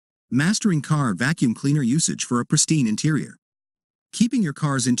Mastering car vacuum cleaner usage for a pristine interior. Keeping your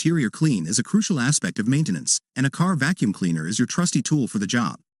car's interior clean is a crucial aspect of maintenance, and a car vacuum cleaner is your trusty tool for the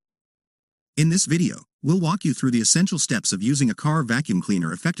job. In this video, we'll walk you through the essential steps of using a car vacuum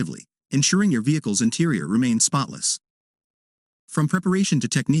cleaner effectively, ensuring your vehicle's interior remains spotless. From preparation to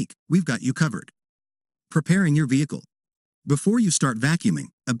technique, we've got you covered. Preparing your vehicle. Before you start vacuuming,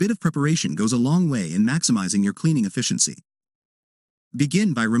 a bit of preparation goes a long way in maximizing your cleaning efficiency.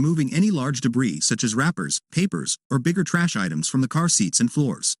 Begin by removing any large debris such as wrappers, papers, or bigger trash items from the car seats and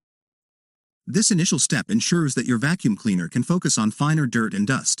floors. This initial step ensures that your vacuum cleaner can focus on finer dirt and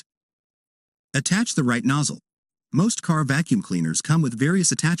dust. Attach the right nozzle. Most car vacuum cleaners come with various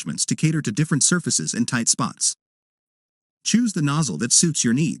attachments to cater to different surfaces and tight spots. Choose the nozzle that suits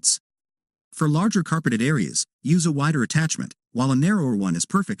your needs. For larger carpeted areas, use a wider attachment, while a narrower one is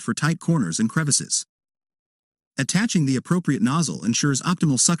perfect for tight corners and crevices. Attaching the appropriate nozzle ensures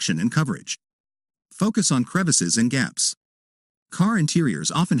optimal suction and coverage. Focus on crevices and gaps. Car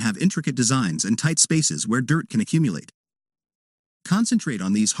interiors often have intricate designs and tight spaces where dirt can accumulate. Concentrate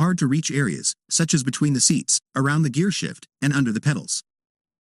on these hard-to-reach areas, such as between the seats, around the gear shift, and under the pedals.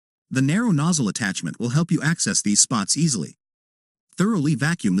 The narrow nozzle attachment will help you access these spots easily. Thoroughly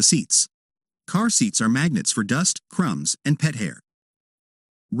vacuum the seats. Car seats are magnets for dust, crumbs, and pet hair.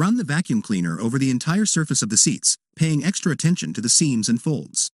 Run the vacuum cleaner over the entire surface of the seats, paying extra attention to the seams and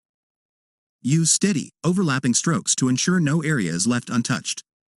folds. Use steady, overlapping strokes to ensure no area is left untouched.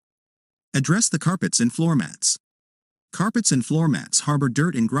 Address the carpets and floor mats. Carpets and floor mats harbor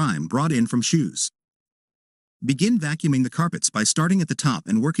dirt and grime brought in from shoes. Begin vacuuming the carpets by starting at the top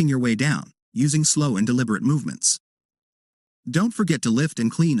and working your way down, using slow and deliberate movements. Don't forget to lift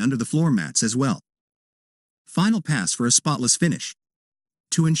and clean under the floor mats as well. Final pass for a spotless finish.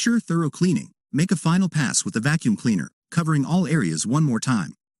 To ensure thorough cleaning, make a final pass with the vacuum cleaner, covering all areas one more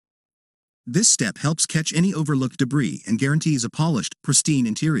time. This step helps catch any overlooked debris and guarantees a polished, pristine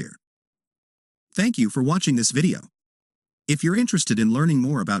interior. Thank you for watching this video. If you're interested in learning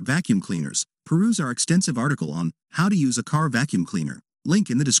more about vacuum cleaners, peruse our extensive article on how to use a car vacuum cleaner, link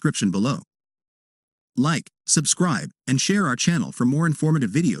in the description below. Like, subscribe, and share our channel for more informative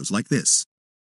videos like this.